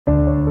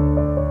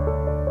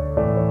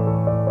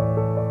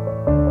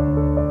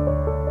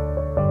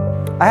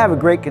I have a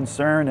great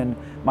concern, and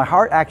my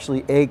heart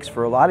actually aches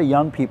for a lot of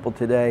young people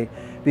today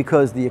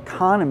because the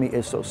economy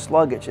is so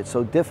sluggish, it's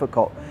so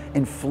difficult.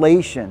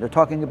 Inflation, they're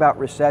talking about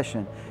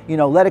recession. You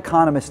know, let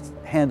economists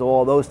handle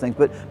all those things.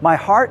 But my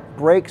heart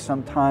breaks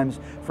sometimes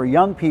for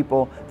young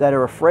people that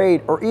are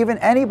afraid, or even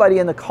anybody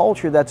in the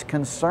culture that's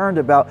concerned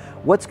about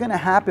what's going to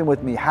happen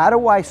with me. How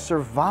do I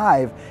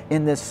survive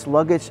in this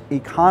sluggish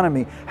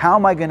economy? How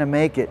am I going to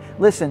make it?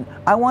 Listen,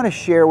 I want to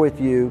share with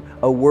you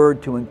a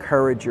word to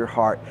encourage your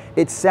heart.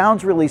 It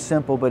sounds really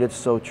simple, but it's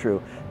so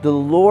true. The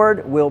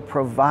Lord will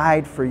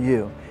provide for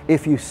you.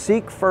 If you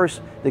seek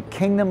first the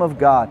kingdom of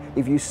God,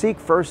 if you seek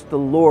first the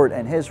Lord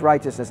and His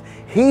righteousness,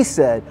 He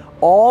said,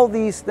 all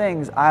these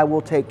things I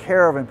will take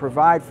care of and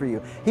provide for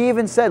you. He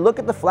even said, look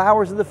at the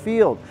flowers of the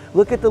field.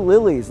 Look at the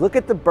lilies. Look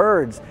at the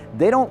birds.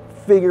 They don't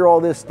figure all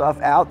this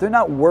stuff out. They're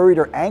not worried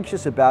or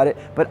anxious about it,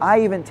 but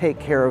I even take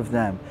care of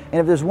them.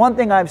 And if there's one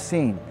thing I've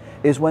seen,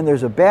 is when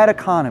there's a bad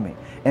economy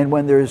and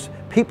when there's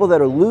people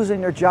that are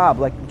losing their jobs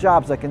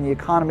like in the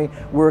economy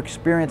we're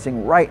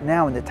experiencing right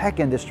now in the tech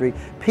industry,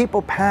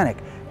 people panic.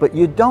 But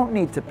you don't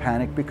need to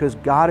panic because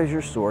God is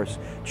your source.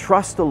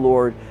 Trust the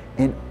Lord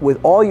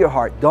with all your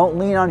heart. Don't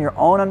lean on your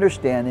own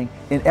understanding.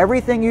 In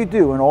everything you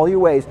do, in all your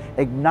ways,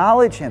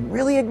 acknowledge Him,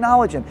 really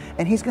acknowledge Him,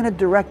 and He's going to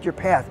direct your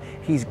path.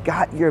 He's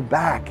got your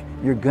back.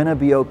 You're going to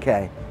be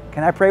okay.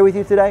 Can I pray with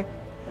you today?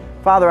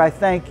 Father, I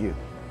thank you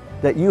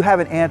that you have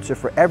an answer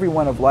for every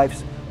one of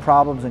life's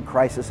problems and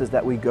crises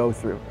that we go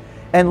through.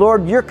 And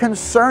Lord, you're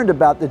concerned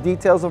about the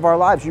details of our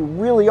lives. You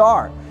really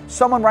are.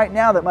 Someone right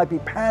now that might be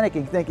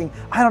panicking, thinking,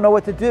 I don't know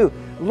what to do.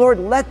 Lord,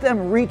 let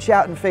them reach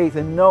out in faith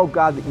and know,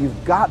 God, that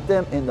you've got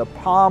them in the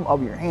palm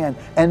of your hand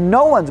and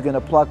no one's going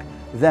to pluck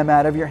them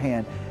out of your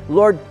hand.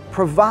 Lord,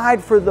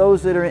 provide for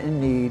those that are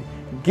in need.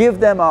 Give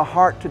them a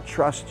heart to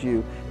trust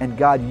you. And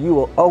God, you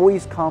will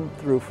always come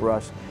through for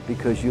us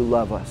because you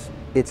love us.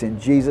 It's in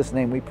Jesus'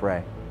 name we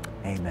pray.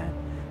 Amen.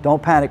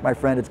 Don't panic, my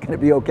friend. It's going to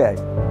be okay.